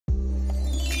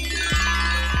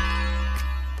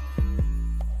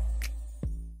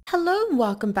Hello and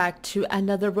welcome back to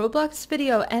another Roblox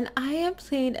video, and I am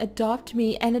playing Adopt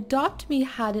Me, and Adopt Me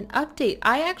had an update.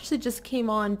 I actually just came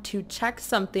on to check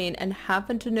something and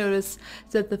happened to notice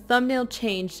that the thumbnail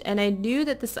changed, and I knew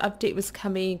that this update was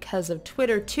coming because of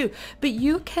Twitter too, but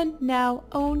you can now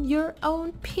own your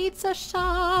own pizza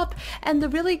shop, and the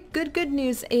really good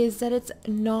news is that it's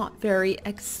not very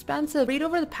expensive. Read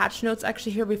over the patch notes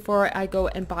actually here before I go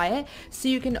and buy it, so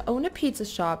you can own a pizza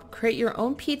shop, create your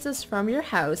own pizzas from your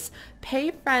house,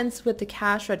 pay friends with the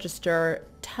cash register,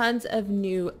 tons of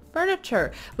new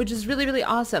furniture, which is really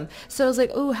awesome. So I was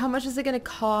like, oh, how much is it going to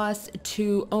cost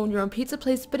to own your own pizza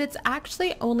place? But it's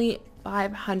actually only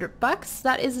 $500.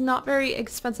 That is not very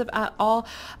expensive at all.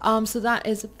 So that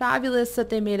is fabulous that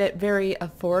they made it very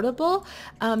affordable.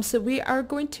 So we are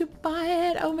going to buy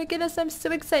it. Oh my goodness, I'm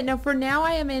so excited. Now for now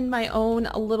I am in my own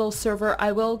little server.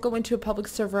 I will go into a public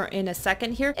server in a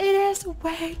second here. It is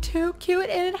way too cute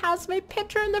and it has my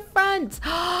picture in the front.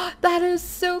 That is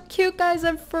so cute, guys.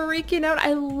 I'm freaking out.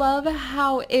 I love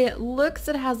how it looks.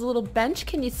 It has a little bench.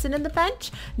 Can you sit on the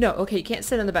bench? No, okay, you can't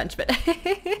sit on the bench, but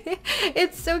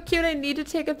it's so cute. I need to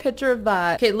take a picture of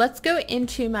that. Okay, let's go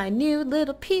into my new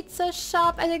little pizza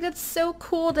shop. I think that's so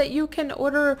cool that you can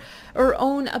order or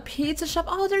own a pizza shop.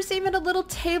 Oh, there's even a little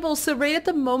table. So right at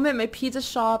the moment, my pizza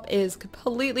shop is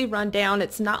completely run down.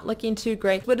 It's not looking too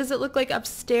great. What does it look like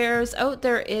upstairs? Oh,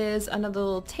 there is another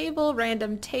little table,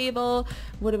 random table.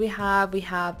 What do we have? We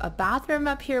have a bathroom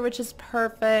up here, which is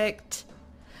perfect.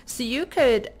 So you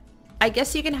could, I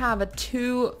guess you can have a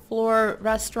 2-floor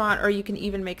restaurant, or you can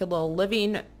even make a little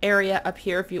living area up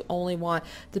here if you only want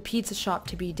the pizza shop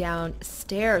to be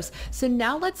downstairs. So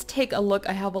now let's take a look.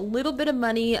 I have a little bit of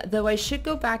money, though I should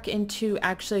go back into,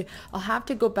 actually, I'll have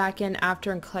to go back in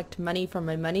after and collect money from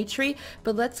my money tree,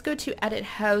 but let's go to edit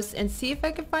house and see if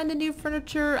I can find a new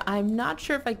furniture. I'm not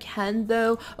sure if I can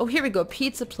though. Oh, here we go,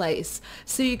 pizza place.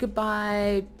 So you could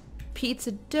buy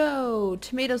pizza dough,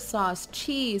 tomato sauce,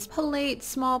 cheese, plate,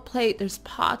 small plate. There's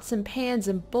pots and pans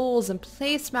and bowls and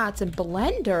placemats and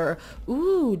blender.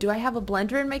 Ooh, do I have a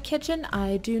blender in my kitchen?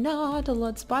 I do not.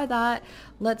 Let's buy that.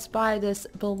 Let's buy this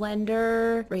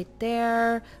blender right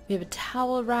there. We have a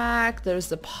towel rack. There's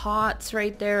the pots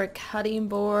right there, a cutting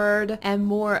board, and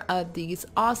more of these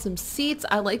awesome seats.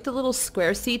 I like the little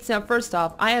square seats. Now, first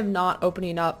off, I am not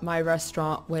opening up my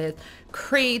restaurant with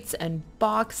crates and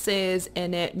boxes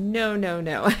in it. No.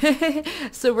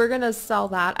 So we're gonna sell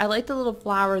that. I like the little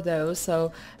flower though,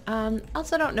 so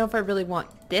also don't know if I really want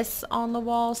this on the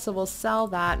wall, so we'll sell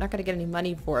that. Not gonna get any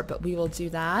money for it, but we will do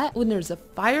that. When there's a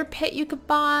fire pit you could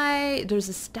buy, there's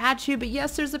a statue, but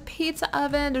yes, there's a pizza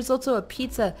oven. There's also a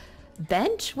pizza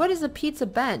bench. What is a pizza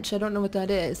bench? I don't know what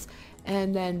that is.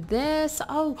 And then this,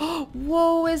 oh,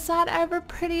 whoa, is that ever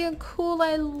pretty and cool?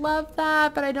 I love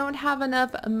that, but I don't have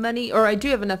enough money, or I do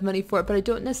have enough money for it, but I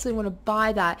don't necessarily want to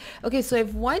buy that. Okay, so I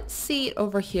have one seat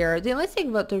over here. The only thing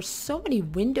about, there's so many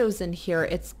windows in here,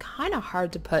 it's kind of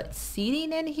hard to put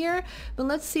seating in here, but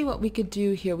let's see what we could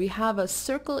do here. We have a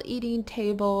circle eating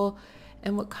table.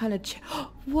 And what kind of,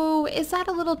 whoa, is that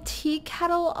a little tea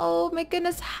kettle? Oh my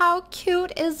goodness, how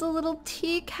cute is a little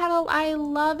tea kettle? I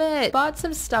love it. Bought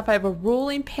some stuff. I have a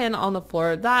rolling pin on the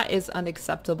floor. That is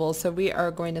unacceptable. So we are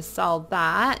going to sell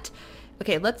that.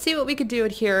 Okay, let's see what we could do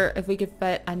it here. If we could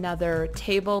fit another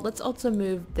table. Let's also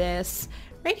move this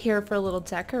right here for a little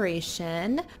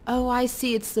decoration. Oh, I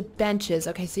see, it's the benches.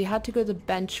 Okay, so you had to go the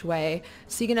bench way.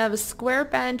 So you can have a square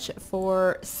bench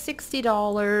for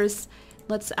 $60.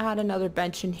 Let's add another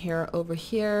bench in here over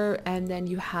here, and then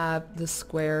you have the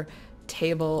square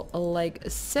table like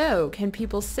so. Can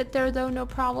people sit there though? No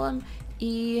problem.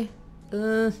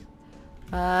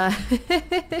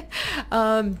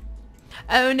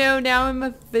 Oh no, now I'm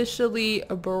officially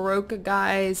broke,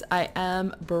 guys. I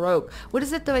am broke. What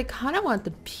is it though? I kind of want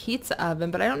the pizza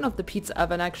oven, but I don't know if the pizza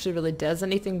oven actually really does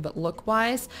anything but look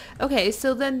wise. Okay,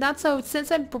 so then that's how, since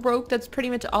I'm broke, that's pretty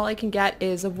much all I can get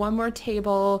is one more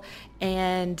table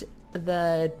and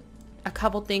a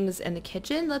couple things in the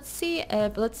kitchen. Let's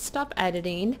stop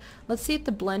editing. Let's see if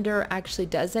the blender actually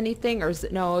does anything, or is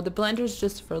it, no, the blender's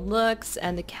just for looks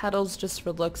and the kettle's just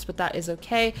for looks, but that is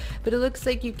okay. But it looks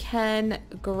like you can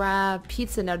grab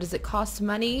pizza. Now, does it cost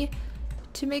money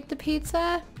to make the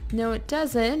pizza? No, it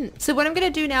doesn't. So what I'm gonna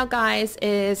do now, guys,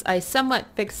 is I somewhat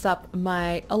fixed up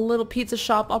my a little pizza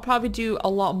shop. I'll probably do a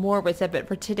lot more with it, but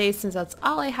for today, since that's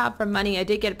all I have for money, I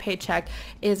did get a paycheck,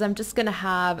 is I'm just gonna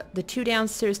have the 2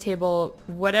 downstairs table,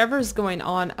 whatever's going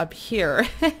on up here.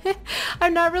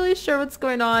 I'm not really sure what's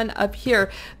going on up here,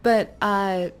 but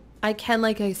I can,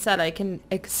 like I said, I can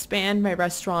expand my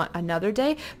restaurant another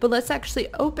day, but let's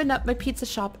actually open up my pizza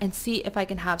shop and see if I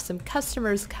can have some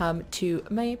customers come to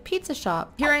my pizza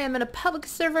shop. Here I am in a public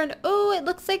server, and oh, it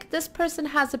looks like this person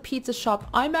has a pizza shop.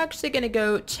 I'm actually going to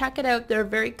go check it out. They're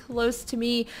very close to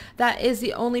me. That is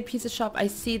the only pizza shop I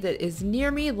see that is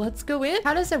near me. Let's go in.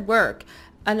 How does it work?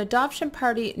 An adoption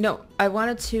party. No, I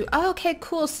wanted to. Oh, okay,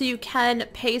 cool. So you can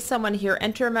pay someone here,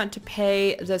 enter amount to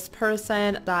pay this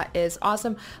person. That is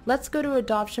awesome. Let's go to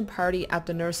adoption party at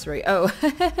the nursery. Oh,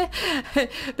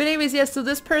 but anyways, yes, so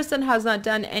this person has not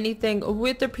done anything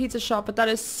with their pizza shop, but that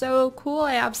is so cool.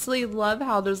 I absolutely love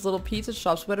how there's little pizza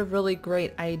shops. What a really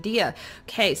great idea.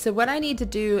 Okay, so what I need to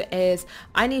do is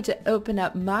I need to open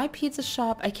up my pizza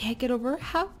shop. I can't get over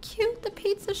how cute the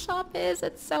pizza shop is.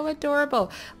 It's so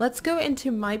adorable. Let's go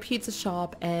into my pizza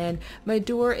shop, and my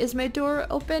door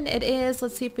open? It is.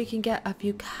 Let's see if we can get a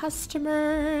few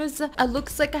customers. It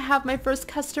looks like I have my first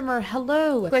customer.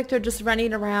 Hello. Looks like they're just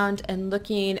running around and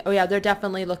looking. Oh yeah, they're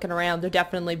definitely looking around. They're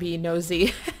definitely being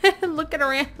nosy and looking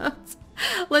around.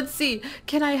 Let's see.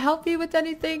 Can I help you with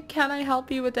anything? Can I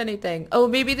help you with anything? Oh,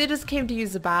 maybe they just came to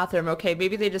use the bathroom. Okay,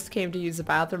 maybe they just came to use the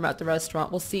bathroom at the restaurant.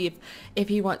 We'll see if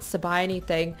he wants to buy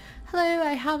anything. Hello,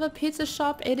 I have a pizza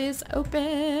shop. It is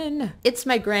open. It's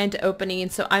my grand opening,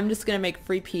 so I'm just gonna make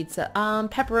free pizza.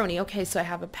 Pepperoni. Okay, so I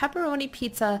have a pepperoni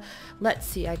pizza. Let's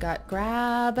see. I got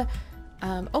grab.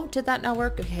 Oh, did that not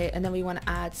work? Okay, and then we want to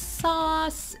add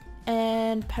sauce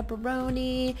and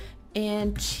pepperoni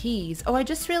and cheese. Oh, I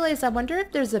just realized, I wonder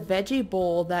if there's a veggie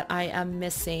bowl that I am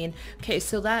missing. Okay,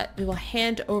 so that we will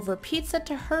hand over pizza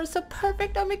to her. So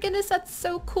perfect. Oh my goodness, that's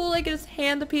so cool. I can just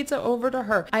hand the pizza over to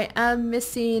her. I am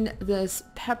missing this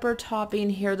pepper topping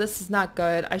here. This is not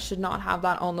good. I should not have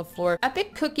that on the floor.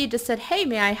 Epic Cookie just said, hey,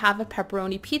 may I have a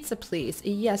pepperoni pizza, please?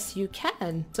 Yes, you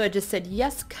can. So I just said,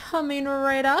 yes, coming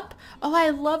right up. Oh, I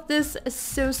love this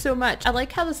so much. I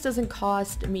like how this doesn't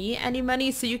cost me any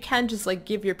money. So you can just like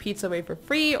give your pizza away for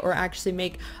free or actually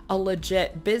make a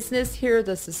legit business here.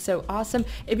 This is so awesome.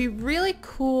 It'd be really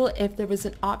cool if there was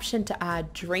an option to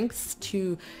add drinks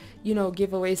to, you know,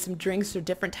 give away some drinks or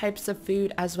different types of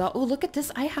food as well. Oh, look at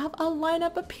this. I have a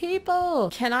lineup of people.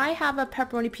 Can I have a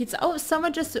pepperoni pizza? Oh,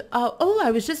 someone just, oh, I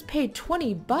was just paid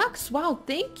 20 bucks. Wow,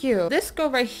 thank you. This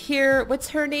girl right here, what's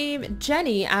her name?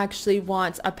 Jenny actually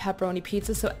wants a pepperoni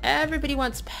pizza. So everybody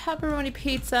wants pepperoni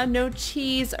pizza, no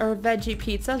cheese or veggie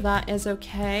pizza. That is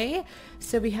okay.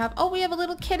 So we have, oh, we have a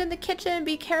little kid in the kitchen.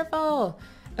 Be careful.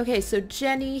 Okay, so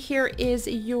Jenny, here is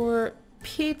your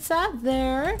pizza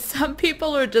there. Some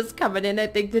people are just coming in, I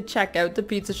think, to check out the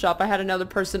pizza shop. I had another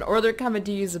person, or they're coming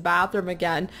to use the bathroom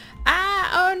again.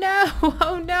 Oh no,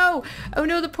 oh no, oh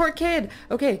no, the poor kid.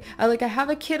 Okay, I have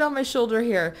a kid on my shoulder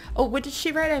here. Oh, what did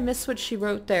she write? I missed what she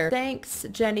wrote there. Thanks,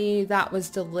 Jenny, that was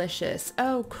delicious.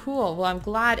 Oh, cool. Well, I'm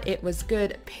glad it was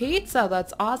good pizza.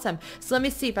 That's awesome. So let me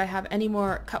see if I have any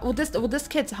more. Well, this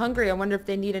kid's hungry. I wonder if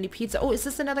they need any pizza. Oh, is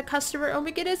this another customer? Oh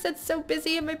my goodness, it's so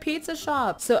busy in my pizza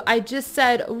shop. So I just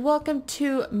said, welcome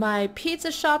to my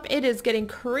pizza shop. It is getting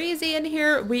crazy in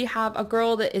here. We have a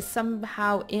girl that is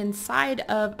somehow inside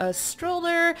of a stroller.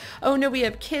 Oh no, we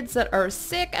have kids that are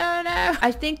sick. Oh no.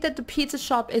 I think that the pizza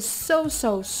shop is so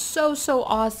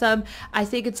awesome. I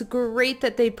think it's great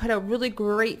that they put out really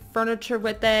great furniture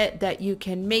with it, that you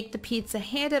can make the pizza,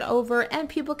 hand it over, and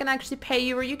people can actually pay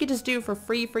you, or you could just do it for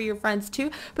free for your friends too.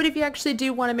 But if you actually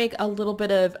do want to make a little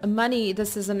bit of money,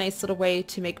 this is a nice little way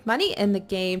to make money in the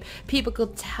game. People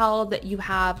could tell that you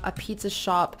have a pizza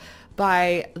shop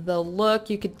by the look.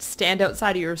 You could stand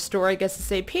outside of your store, I guess, to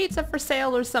say pizza for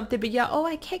sale or something. But yeah, oh,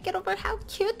 I can't get over how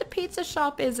cute the pizza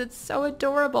shop is. It's so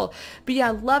adorable. But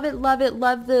yeah, love it, love it.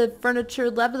 Love the furniture.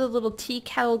 Love the little tea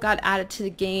kettle got added to the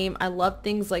game. I love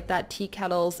things like that, tea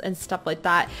kettles and stuff like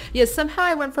that. Yeah, somehow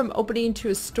I went from opening to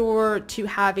a store to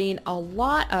having a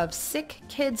lot of sick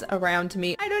kids around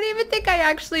me. I don't even think I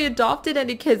actually adopted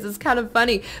any kids. It's kind of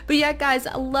funny. But yeah, guys,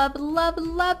 love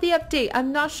the update.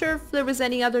 I'm not sure if there was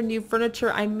any other new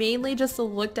furniture. I mainly just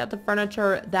looked at the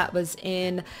furniture that was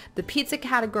in the pizza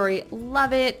category.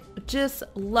 Love it. Just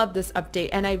love this update.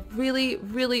 And I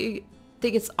really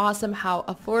think it's awesome how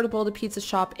affordable the pizza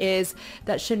shop is.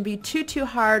 That shouldn't be too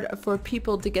hard for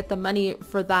people to get the money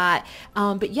for that.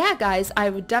 But yeah, guys, I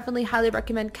would definitely highly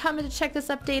recommend coming to check this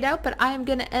update out. But I am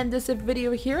going to end this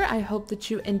video here. I hope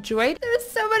that you enjoyed. There's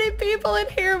so many people in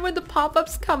here. When the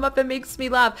pop-ups come up, it makes me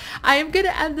laugh. I am going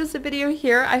to end this video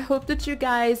here. I hope that you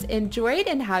guys enjoyed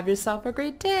and have yourself a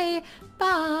great day.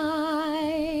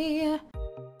 Bye.